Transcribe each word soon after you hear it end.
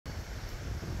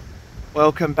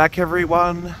Welcome back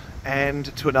everyone, and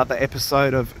to another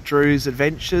episode of Drew's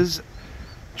Adventures,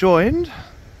 joined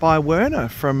by Werner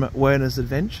from Werner's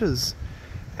Adventures.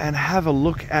 And have a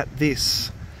look at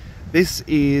this. This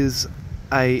is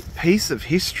a piece of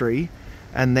history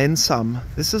and then some.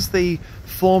 This is the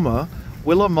former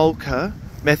Willamulka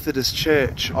Methodist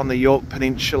Church on the Yorke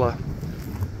Peninsula.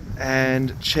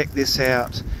 And check this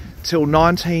out. Till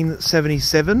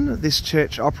 1977 this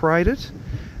church operated,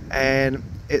 and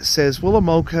it says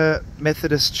Willamulka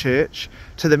Methodist Church,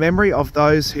 to the memory of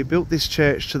those who built this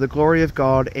church to the glory of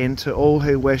God and to all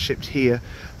who worshipped here.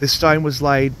 This stone was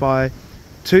laid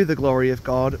to the glory of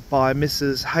God by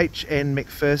Mrs. H.N.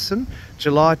 McPherson,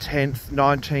 July 10th,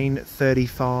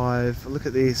 1935. Look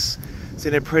at this. It's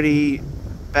in a pretty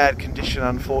bad condition,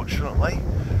 unfortunately,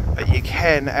 but you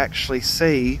can actually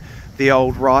see the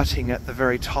old writing at the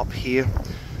very top here.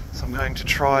 So I'm going to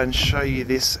try and show you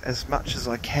this as much as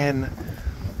I can.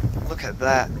 Look at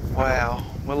that. Wow.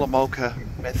 Willamulka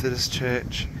Methodist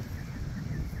Church.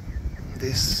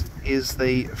 This is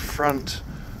the front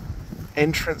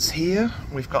entrance here.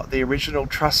 We've got the original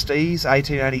trustees,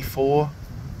 1884.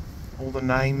 All the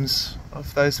names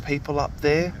of those people up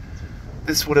there.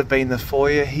 This would have been the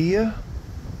foyer here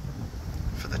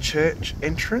for the church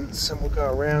entrance, and we'll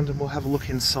go around and we'll have a look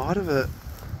inside of it.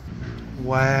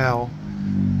 Wow.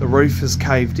 The roof is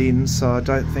caved in, so I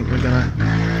don't think we're going to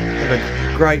have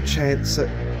a great chance at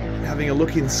having a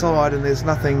look inside, and there's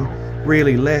nothing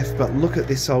really left. But look at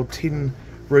this old tin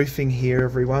roofing here,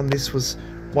 everyone. This was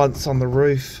once on the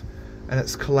roof and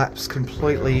it's collapsed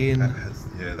completely in.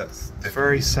 That's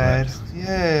very sad. Collapsed.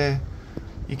 Yeah,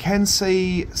 you can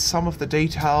see some of the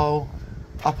detail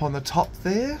up on the top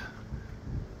there,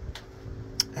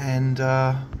 and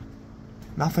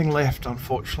nothing left,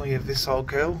 unfortunately, of this old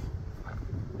girl,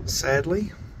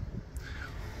 sadly.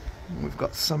 We've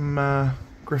got some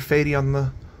graffiti on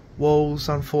the walls,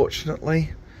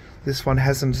 unfortunately. This one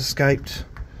hasn't escaped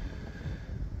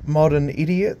modern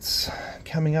idiots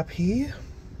coming up here.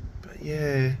 But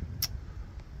yeah,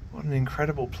 what an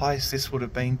incredible place this would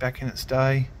have been back in its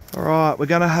day. Alright, we're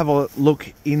going to have a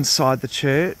look inside the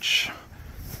church.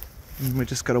 And we're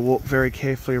just got to walk very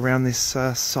carefully around this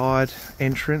side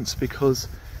entrance, because,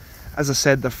 as I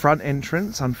said, the front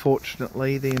entrance,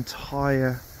 unfortunately, the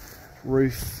entire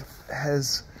roof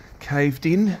has caved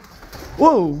in.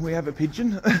 Whoa, we have a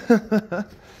pigeon.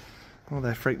 Oh,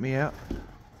 they freaked me out.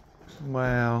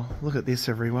 Wow, look at this,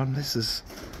 everyone. This is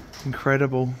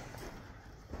incredible.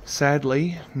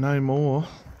 Sadly, no more.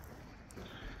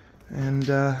 And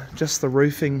just the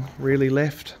roofing really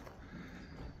left.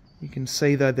 You can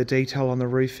see, though, the detail on the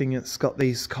roofing. It's got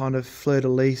these kind of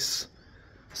fleur-de-lis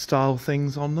style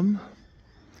things on them.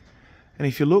 And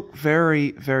if you look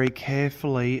very, very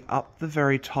carefully up the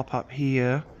very top up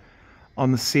here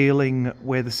on the ceiling,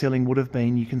 where the ceiling would have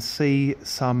been, you can see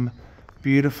some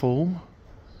beautiful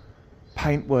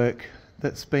paintwork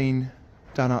that's been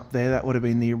done up there. That would have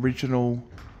been the original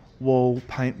wall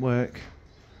paintwork.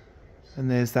 And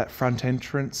there's that front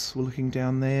entrance. We're looking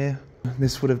down there.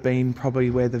 This would have been probably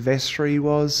where the vestry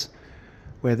was,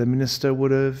 where the minister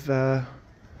would have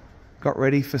got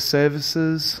ready for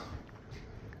services.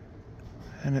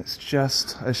 And it's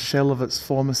just a shell of its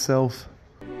former self.